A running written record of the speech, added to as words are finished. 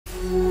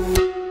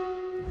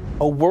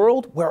A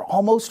world where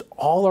almost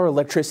all our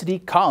electricity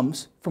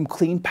comes from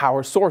clean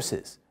power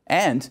sources,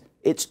 and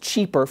it's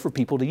cheaper for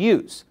people to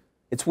use.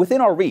 It's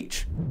within our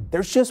reach.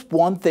 There's just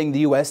one thing the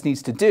US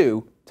needs to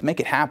do to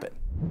make it happen.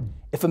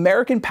 If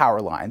American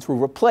power lines were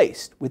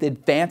replaced with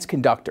advanced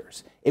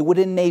conductors, it would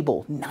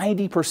enable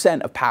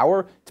 90% of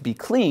power to be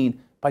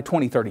clean by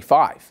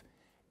 2035.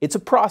 It's a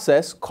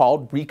process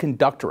called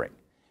reconductoring.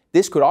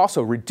 This could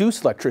also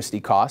reduce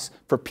electricity costs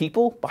for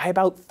people by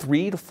about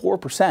 3 to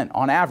 4%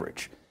 on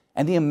average,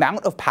 and the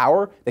amount of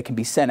power that can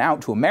be sent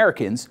out to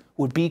Americans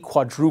would be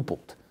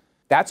quadrupled.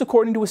 That's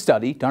according to a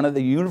study done at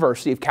the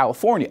University of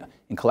California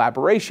in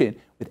collaboration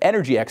with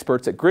energy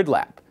experts at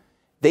GridLab.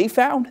 They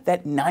found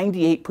that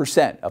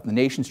 98% of the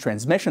nation's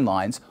transmission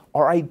lines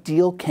are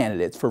ideal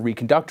candidates for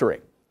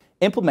reconductoring.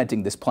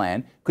 Implementing this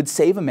plan could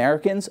save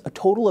Americans a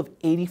total of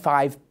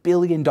 $85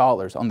 billion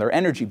on their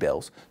energy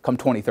bills come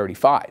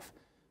 2035.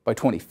 By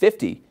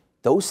 2050,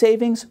 those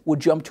savings would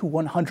jump to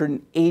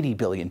 $180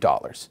 billion,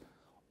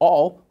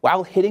 all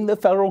while hitting the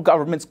federal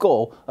government's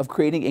goal of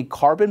creating a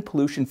carbon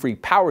pollution-free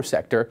power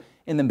sector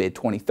in the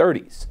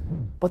mid-2030s.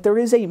 But there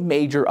is a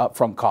major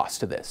upfront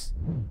cost to this.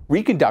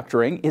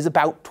 Reconductoring is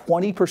about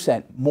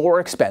 20% more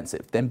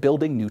expensive than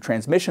building new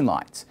transmission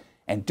lines,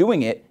 and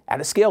doing it at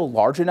a scale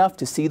large enough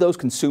to see those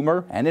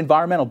consumer and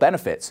environmental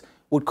benefits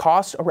would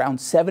cost around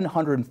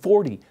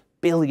 $740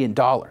 billion.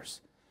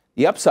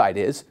 The upside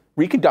is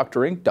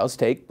reconductoring does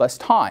take less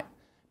time.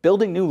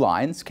 Building new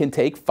lines can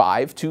take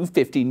 5 to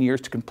 15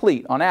 years to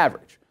complete on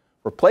average.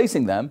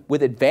 Replacing them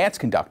with advanced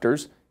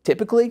conductors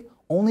typically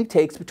only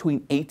takes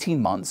between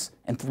 18 months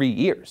and 3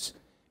 years,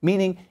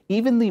 meaning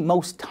even the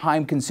most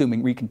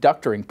time-consuming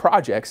reconductoring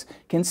projects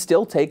can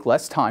still take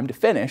less time to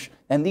finish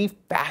than the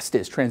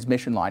fastest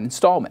transmission line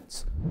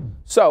installments.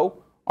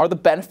 So, are the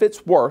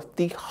benefits worth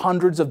the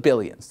hundreds of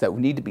billions that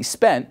would need to be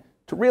spent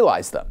to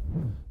realize them?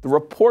 The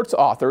report's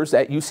authors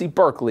at UC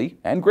Berkeley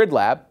and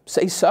GridLab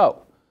say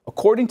so.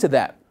 According to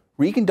them,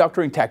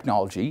 reconductoring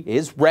technology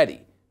is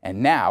ready,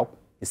 and now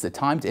is the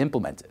time to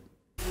implement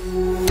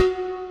it.